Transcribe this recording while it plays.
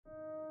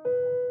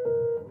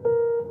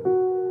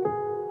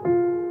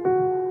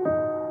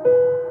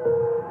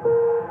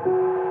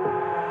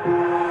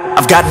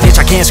got an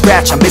itch I can't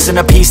scratch, I'm missing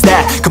a piece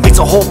that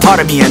completes a whole part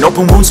of me, an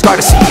open wound scar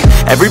to see.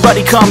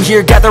 Everybody come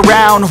here, gather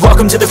round,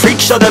 welcome to the freak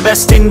show, the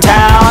best in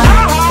town.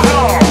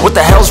 What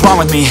the hell's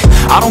wrong with me?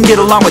 I don't get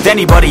along with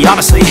anybody,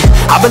 honestly.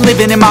 I've been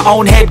living in my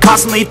own head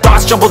constantly,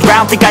 thoughts jumbled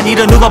round, think I need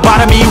a new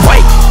lobotomy.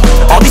 Wait,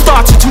 all these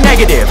thoughts are too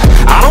negative,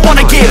 I don't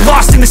wanna get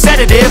lost in the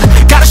sedative.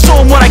 Gotta show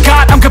them what I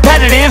got, I'm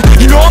competitive.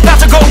 You know I'm about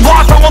to go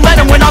off, I won't let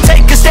them win, I'll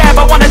take a stab.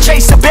 I wanna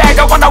chase a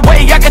bag, I wanna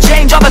weigh, I can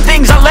change all the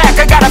things I lack.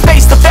 I gotta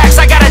face the facts,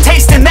 I got a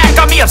taste in that.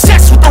 Got me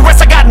obsessed with the rest,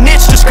 I got an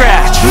itch to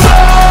scratch.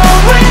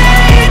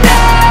 Slowing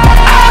down,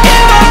 I'll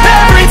give up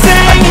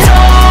everything.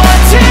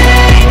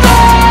 Daunting,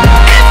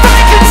 if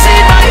I could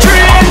see my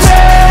dreams,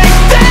 I'll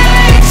make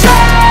things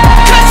right.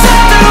 'Cause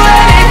I'll do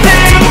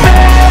anything to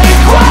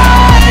make what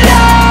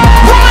I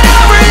want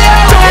a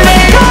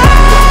reality.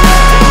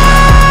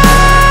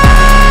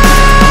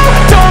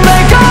 Don't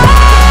let go.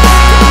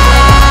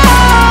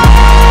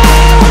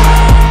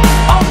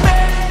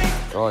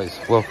 Guys,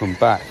 welcome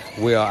back.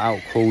 We are out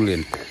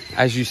crawling.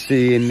 As you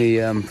see in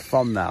the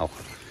thumbnail,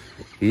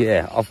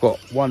 yeah, I've got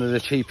one of the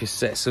cheapest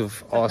sets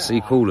of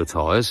RC crawler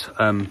tyres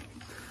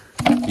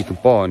you can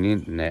buy on the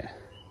internet.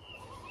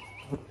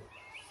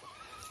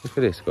 Look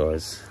at this,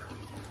 guys.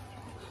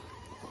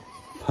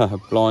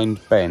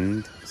 Blind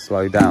bend,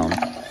 slow down.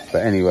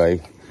 But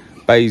anyway,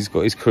 Bay's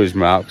got his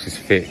charisma out because it's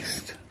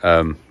fixed.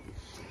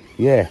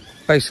 Yeah,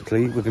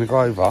 basically we're going to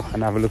go over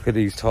and have a look at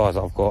these tyres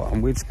I've got,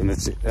 and we're just going to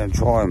sit there and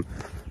try them.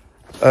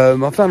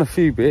 I've done a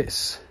few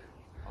bits.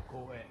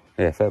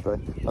 Yeah, fair play.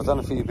 I've done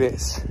a few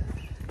bits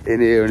in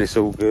here and it's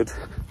all good.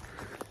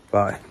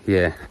 But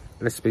yeah,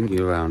 let's spin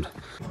you around.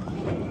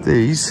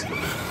 These,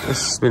 let's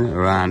spin it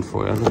around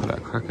for you. Look at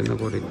that crack in the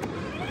body.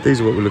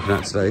 These are what we're looking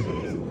at today.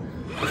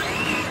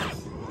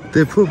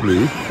 They're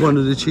probably one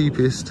of the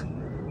cheapest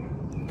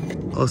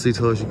RC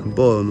tyres you can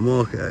buy on the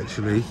market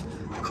actually.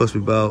 Cost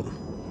me about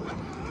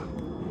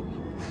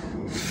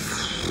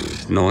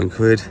 £9.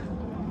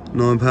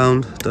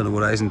 £9. Don't know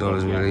what that is in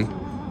dollars really.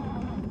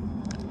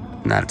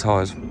 Nah,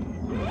 tyres.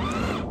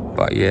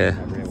 But yeah,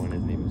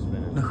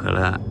 look at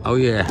that. Oh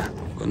yeah,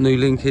 got new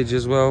linkage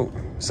as well,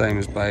 same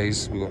as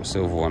Bay's. We've got a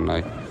silver one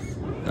though.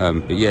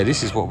 But yeah,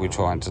 this is what we're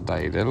trying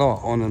today. They're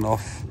like on and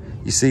off.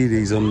 You see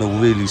these on the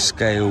really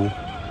scale,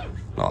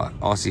 like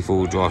RC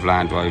four-wheel drive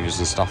Land Rovers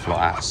and stuff like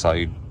that.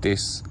 So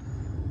this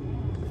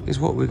is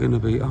what we're gonna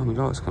be. Oh, my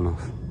light's gone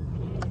off.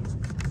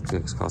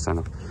 This car's turned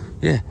off.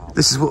 Yeah,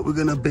 this is what we're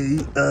gonna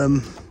be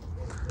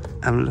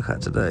having a look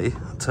at today.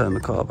 I'll turn the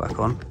car back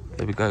on.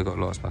 There we go, got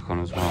lights back on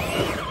as well.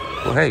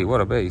 Well, hey, what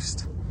a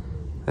beast.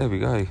 There we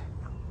go.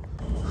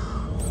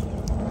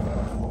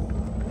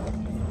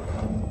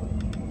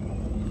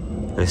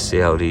 Let's see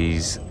how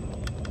these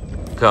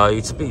go.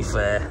 To be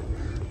fair,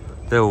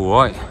 they're all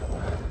right.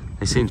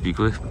 They seem to be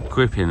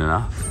gripping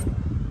enough.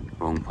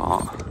 Wrong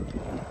part.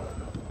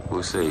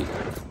 We'll see.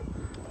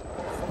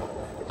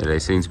 Yeah, they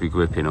seem to be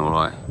gripping all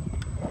right.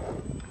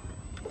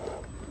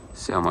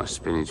 See how much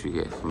spinach we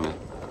get from it.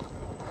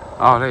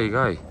 Oh, there you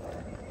go.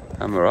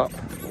 Hammer up.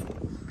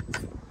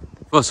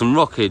 Got some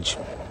rockage.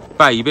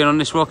 Bay, you been on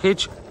this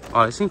rockage?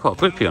 Oh, it seemed quite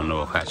grippy on the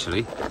rock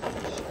actually.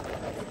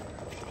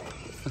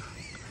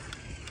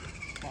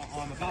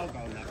 I'm about to go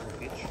on that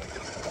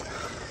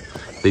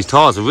rockage. These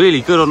tyres are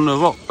really good on the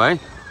rock, Bay.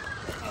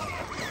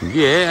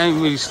 Yeah, it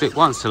ain't really slipped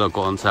once till I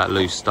got onto that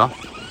loose stuff.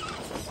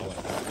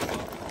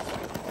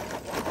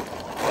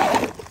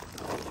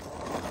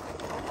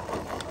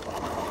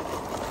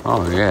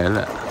 Oh yeah,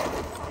 look.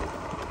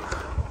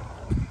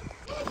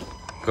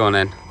 Go on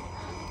then.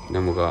 And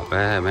then we'll go up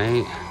there,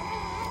 mate.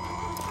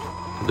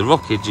 The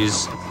rockage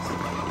is...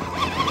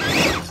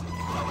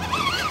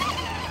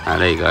 Ah,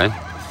 there you go.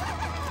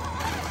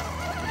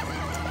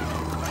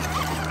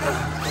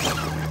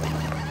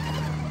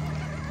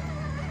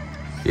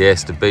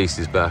 Yes, the beast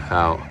is back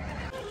out.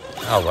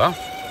 Oh well. I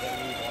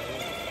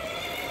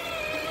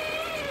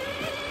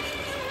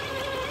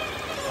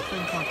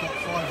think I've got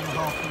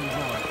 5.5 wheels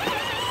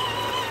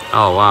right.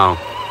 Oh wow.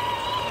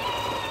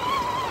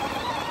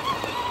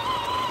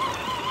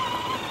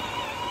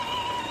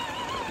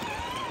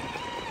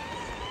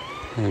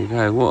 There you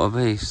go, what a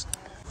beast.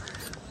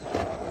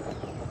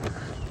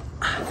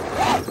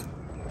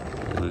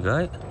 There we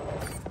go.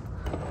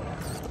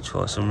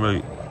 Try some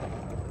root.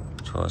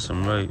 Try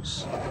some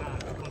roots.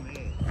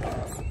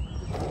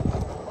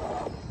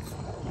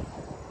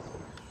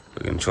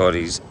 We're going to try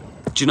these.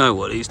 Do you know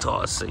what? These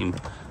tyres seem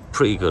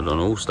pretty good on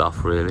all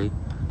stuff, really.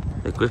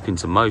 They're gripping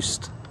to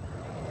most.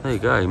 There you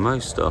go,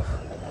 most stuff.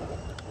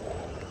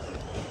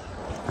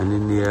 And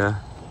in the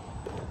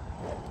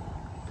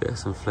get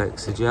some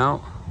flexage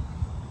out.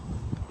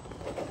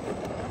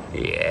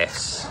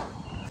 Yes.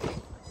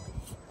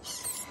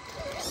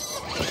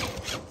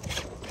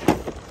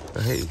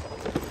 Hey.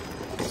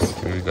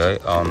 Here we go.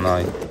 Oh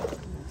no.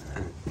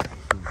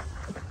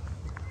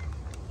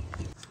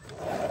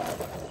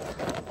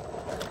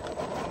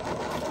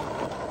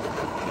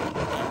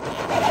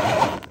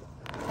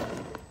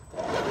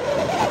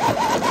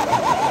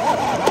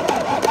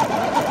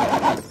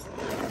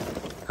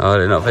 Oh,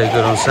 they're not very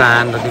good on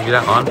sand, I'll give you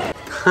that one.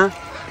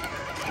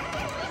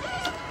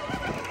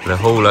 The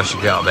hauler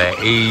should get up there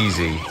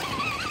easy.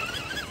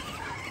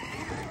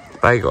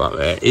 They got up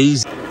there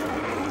easy.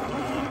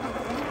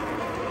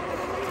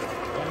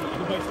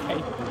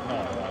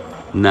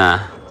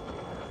 Nah.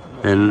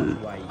 Then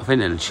I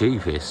think they're the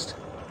cheapest.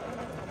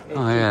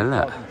 Oh yeah,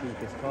 look.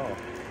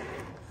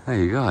 There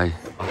you go.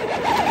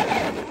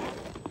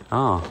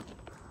 Oh.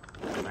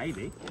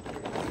 Maybe.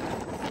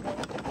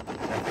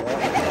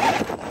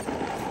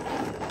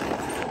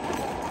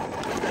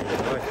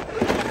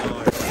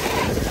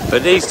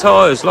 But these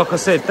tyres, like I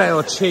said, they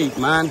are cheap,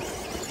 man.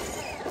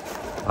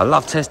 I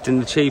love testing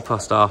the cheaper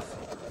stuff.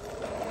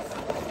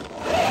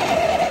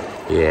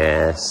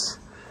 Yes.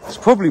 It's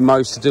probably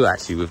most to do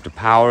actually with the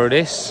power of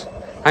this.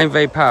 Ain't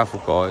very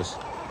powerful, guys.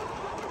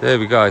 There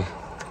we go.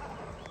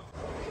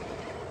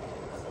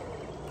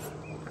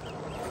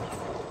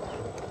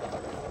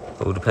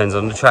 All depends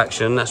on the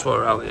traction. That's why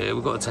we're out here.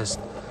 We've got to test.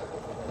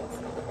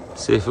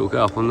 See if it'll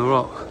get up on the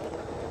rock.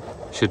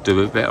 Should do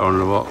a bit better on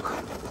the rock.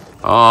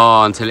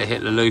 Oh, until it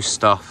hit the loose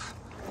stuff.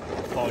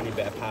 Tiny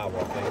bit of power,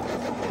 I think.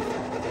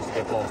 Just to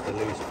get past the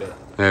loose bit.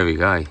 There we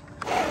go.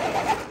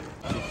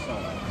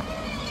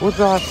 What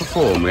did I have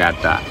before when we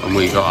had that, when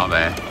we got up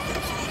there?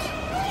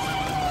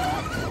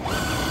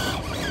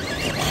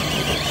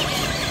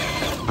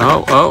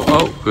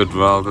 Oh, good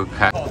roll, good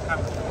cat.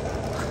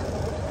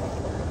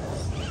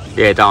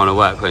 Yeah, don't want to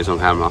work when it's on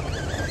camera.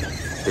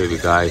 Here we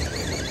go.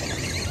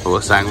 I've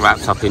got something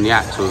wrapped up in the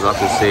axles. I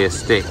can see a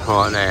stick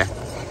right there.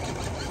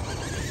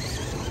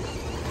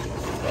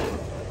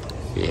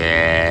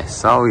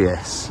 Yes, oh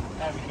yes.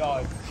 There we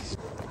go.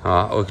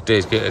 Alright, all we can do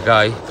is give it a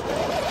go.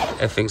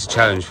 Everything's a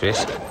challenge for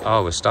this.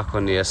 Oh, we're stuck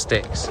on the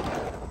sticks.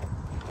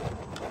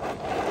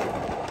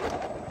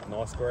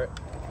 Nice grip.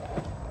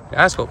 It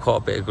has got quite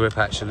a bit of grip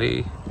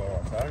actually.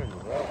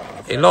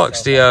 It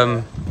likes the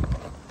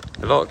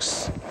it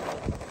likes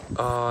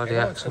the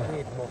axle.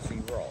 Weird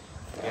mossy rock.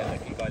 Yeah,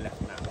 look, you go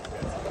left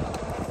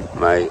now.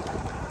 Mate,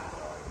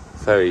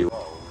 very well.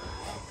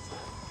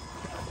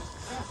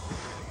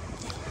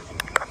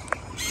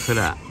 Look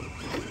at that.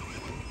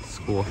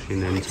 Squashing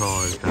them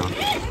tyres down.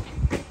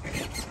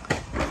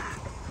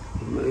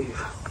 Move.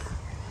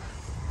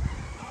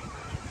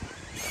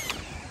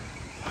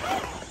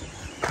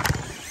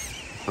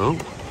 Oh.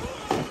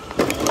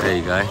 There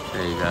you go,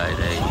 there you go,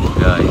 there you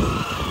go.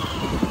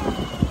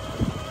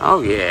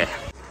 Oh yeah.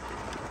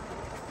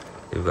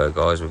 Here we go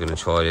guys, we're going to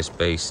try this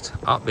beast.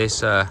 Up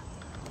this,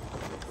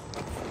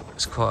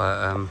 it's quite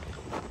a,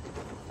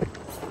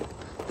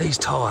 these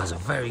tyres are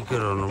very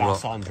good on the rock.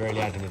 That sun's really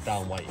adding it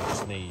down weight, you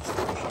sneeze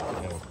and push up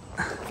the hill.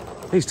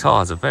 These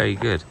tyres are very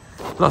good.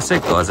 Like I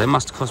said guys, they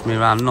must have cost me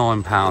around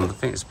 £9. I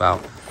think it's about,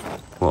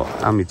 what,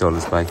 how many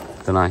dollars, babe?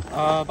 Don't know.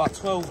 About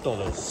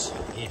 $12-ish.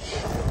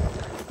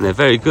 And they're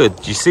very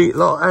good. You see,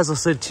 like as I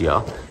said to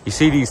you, you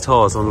see these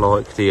tyres on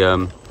like the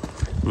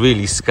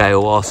really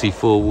scale RC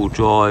four-wheel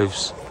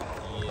drives,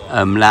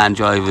 Land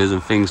Rovers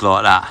and things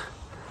like that.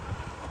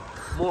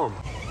 More.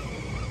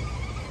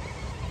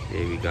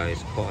 Here we go,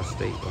 it's quite a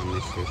steep one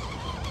this is.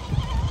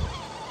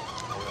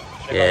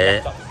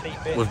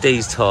 Yeah, with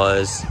these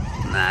tyres,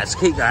 nah, just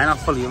keep going, I'll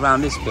follow you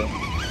around this bit.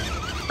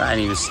 That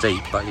ain't even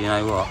steep, but you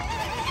know what?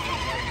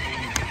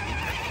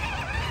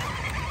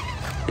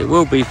 It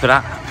will be for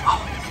that.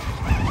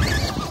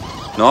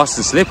 Nice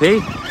and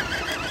slippy.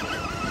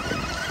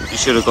 You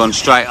should have gone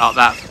straight up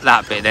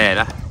that bit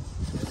there.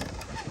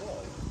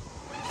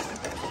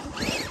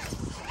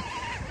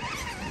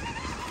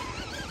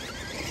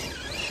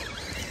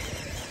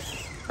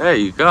 There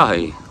you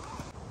go.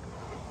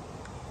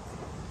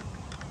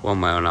 One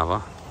way or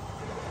another.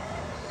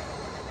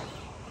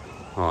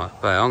 Alright,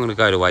 but I'm going to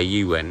go the way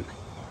you went.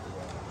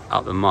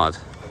 Up the mud.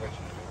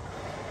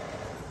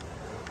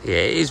 Yeah,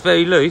 it is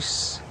very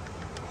loose.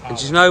 And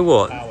do you know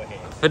what?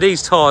 For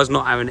these tyres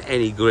not having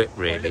any grip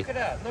really. Look at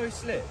that, no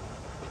slip.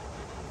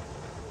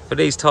 For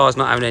these tyres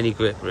not having any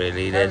grip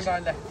really,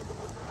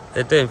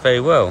 they're doing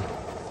very well.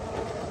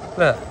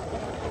 Look.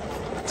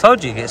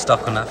 Told you to get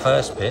stuck on that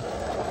first bit.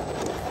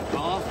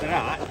 After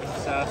that,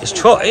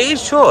 it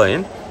is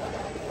trying.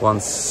 1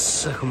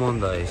 second on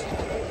those.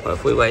 Well,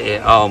 if we wait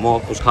here, oh,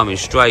 Michael's coming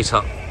straight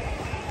up.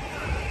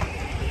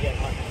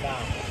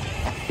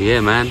 Yeah,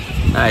 man.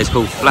 That is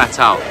called flat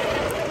out.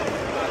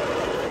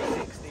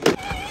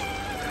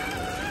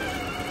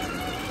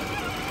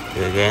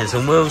 We're getting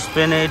some wheel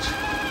spinach.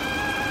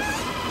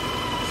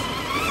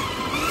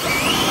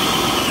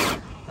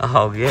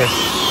 Oh, yes.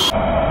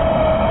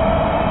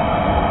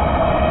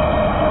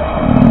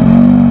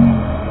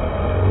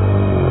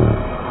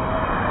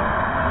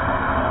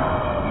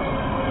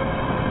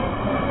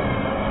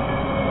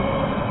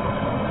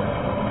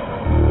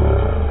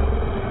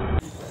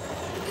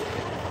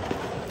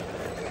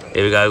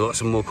 Here we go, got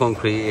some more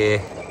concrete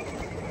here.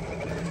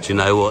 Do you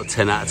know what?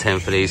 10 out of 10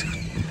 for these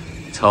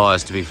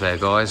tyres, to be fair,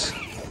 guys.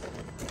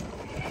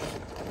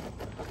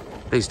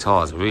 These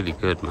tyres are really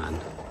good, man.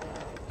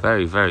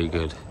 Very, very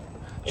good.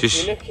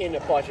 If you're looking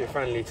at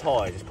budget-friendly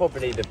tyres, it's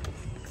probably the...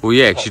 Well,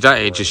 yeah, because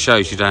it just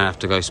shows you don't have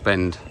to go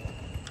spend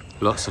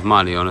lots of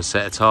money on a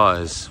set of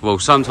tyres. Well,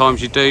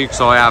 sometimes you do, because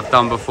I have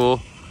done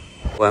before.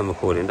 weren't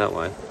recording, don't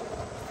we? I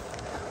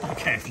don't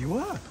care if you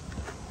were.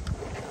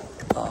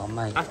 Oh,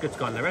 mate. That's good to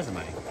go on the resume.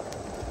 A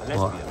lesbian.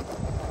 What?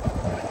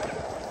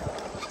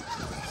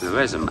 The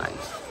resume?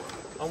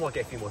 I might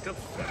get a few more jobs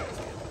for that.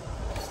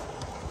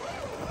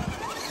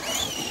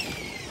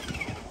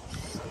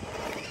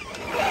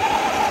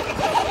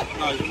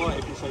 No, you might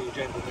if you say your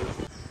gender.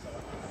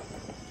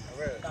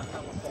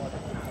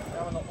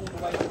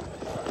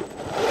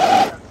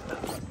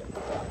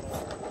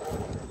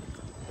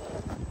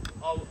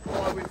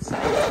 I would say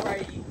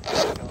grade.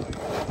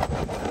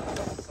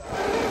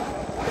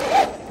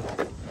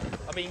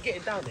 I mean,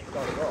 getting down there,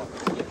 going right.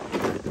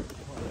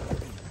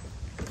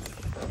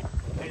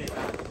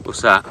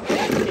 What's that? You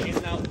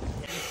know,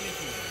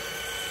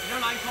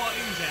 like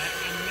cartoons there,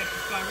 and you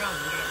just go around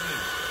and you don't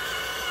move.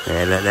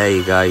 Yeah, look, there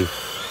you go.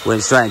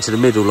 Went straight into the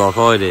middle like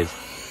I did.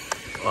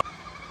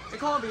 It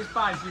can't be as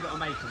bad as you lot are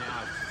making it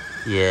out.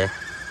 Yeah.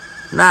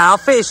 Nah, I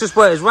think it's just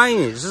where it's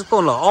raining. It's just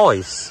gone like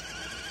ice.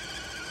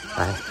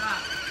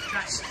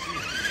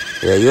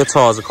 Yeah, your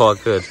tyres are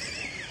quite good.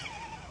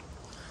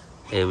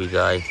 Here we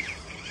go.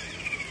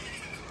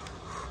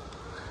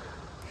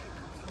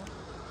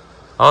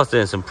 I was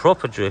doing some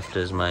proper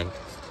drifters, mate.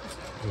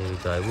 Here we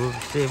go. We'll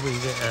see if we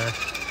can get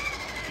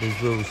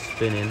these wheels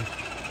spinning.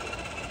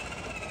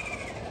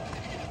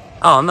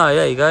 Oh, no,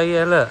 there you go.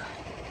 Yeah, look.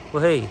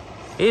 Well, he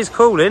is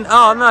cooling.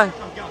 Oh, no.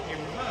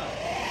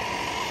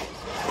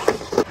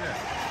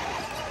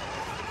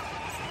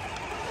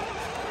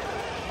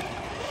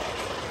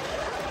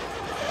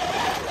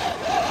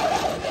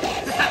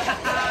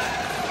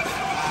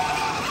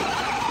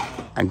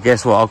 And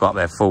guess what? I got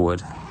there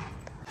forward.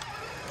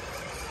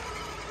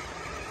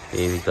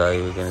 Here we go.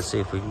 We're going to see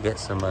if we can get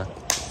some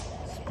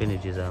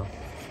spinaches out.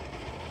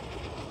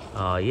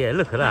 Oh, yeah,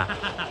 look at that.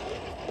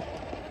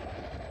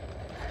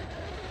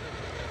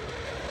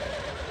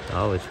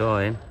 Oh, we're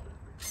trying.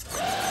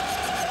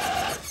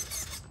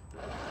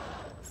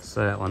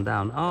 Slow that one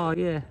down. Oh,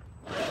 yeah.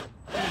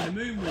 The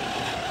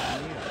moonwalk.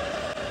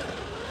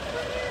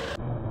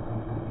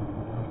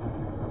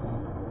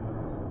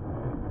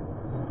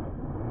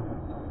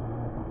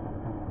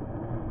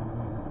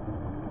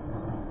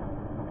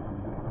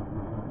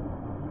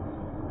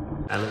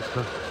 That looks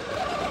cool.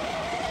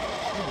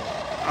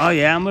 Oh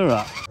yeah, and we're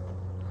up.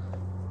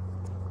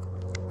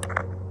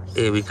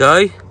 Here we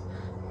go.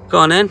 Go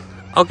on then.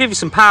 I'll give you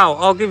some power.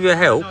 I'll give you a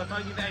help. No,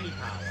 don't give it any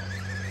power.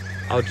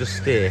 I'll just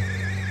steer.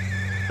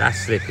 That's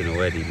slipping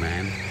already,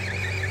 man.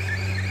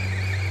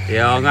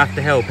 Yeah, I'm gonna have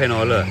to help, ain't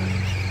I? Look.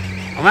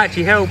 I'm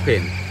actually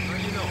helping. No,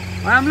 you're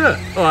not. I am, look.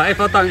 Alright,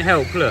 if I don't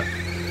help, look.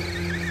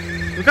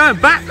 We're going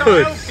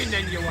backwards. Not helping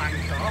then, you wanker.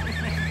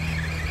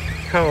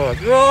 Come on.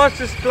 Oh, it's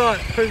just like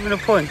proving a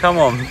point. Come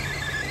on.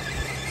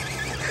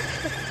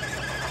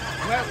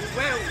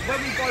 When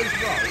we both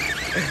roll,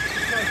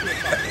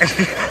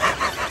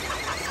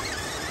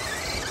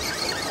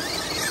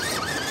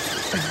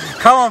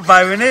 Come on,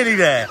 babe, we're nearly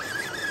there.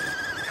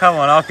 Come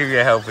on, I'll give you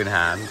a helping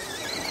hand.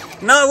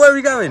 No, where are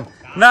we going?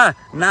 No,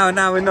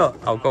 we're not.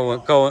 Oh,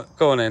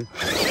 go on in.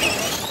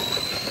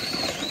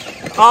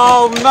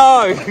 Oh,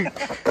 no.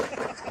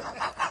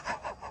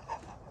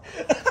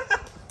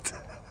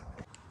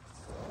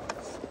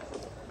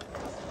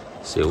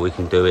 See what we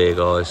can do here,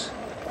 guys.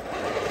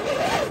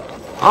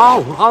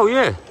 Oh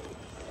yeah.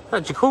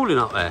 That's your cooling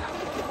up there.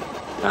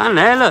 Down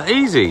there, look,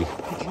 easy. Did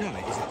you know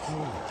it is a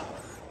corner?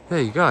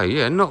 There you go,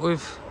 yeah, not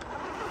with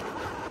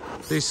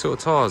these sort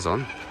of tyres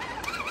on.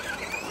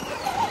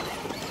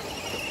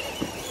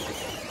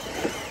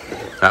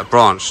 That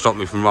branch stopped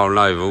me from rolling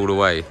over all the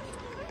way.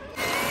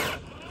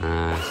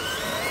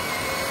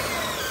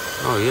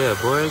 Oh yeah,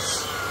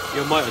 boys.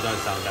 Your motor don't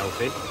sound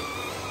healthy.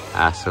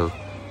 Hassle.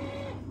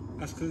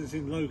 That's because it's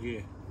in low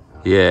gear.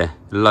 Yeah,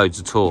 loads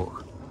of torque.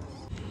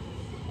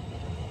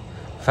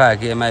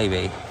 Third gear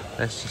maybe.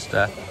 Let's just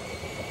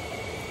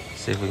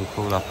see if we can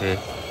pull up here.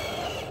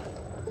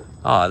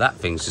 Oh, that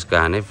thing's just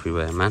going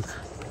everywhere, man.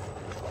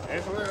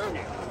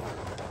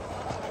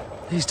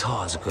 These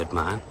tyres are good,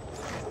 man.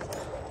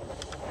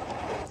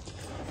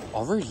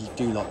 I really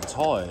do like the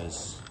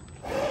tyres.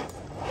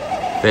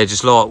 They're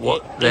just like,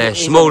 what? They're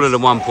smaller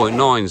than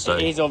 1.9s though.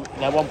 They're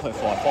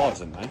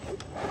 1.55s, aren't they?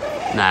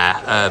 Nah,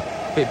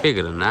 a bit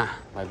bigger than that.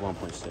 Maybe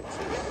 1.6.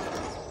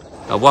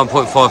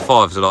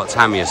 1.55s are like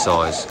Tamiya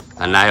size,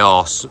 and they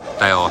are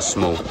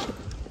small.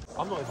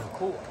 I'm not even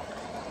caught.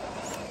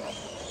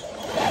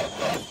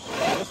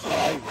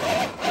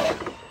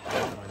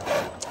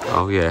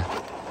 Oh yeah,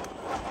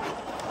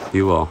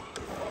 you are.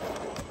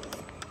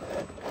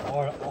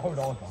 Hold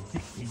on, I'm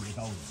 16 years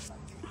old.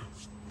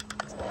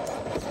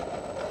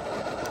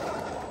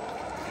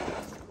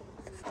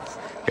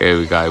 Here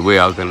we go. We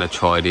are going to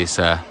try this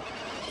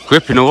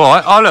gripping. All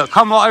right. Oh look,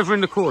 come right over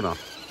in the corner.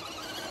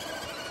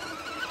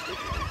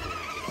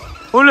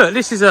 Oh look,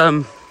 this is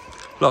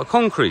like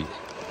concrete.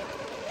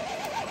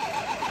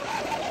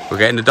 We're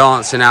getting the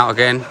dancing out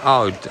again.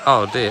 Oh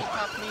dear.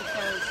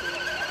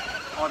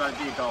 I don't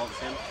do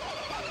dancing.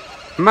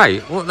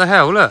 Mate, what the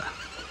hell? Look.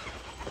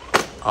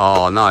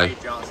 Oh no.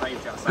 Save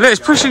you, Look, it's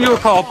pushing your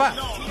car back.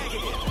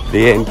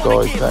 the end,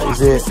 guys. That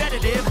is it.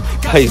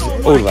 Please,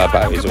 all of our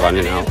batteries are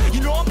running out.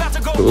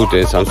 But we'll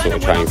do some sort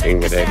of training thing,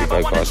 but there we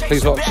go, guys.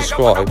 Please like,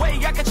 subscribe,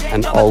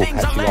 and I'll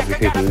catch you lovely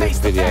people in the next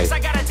video.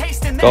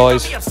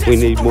 Guys, we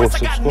need more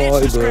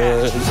subscribers.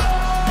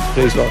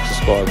 Please like,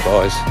 subscribe,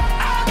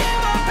 guys.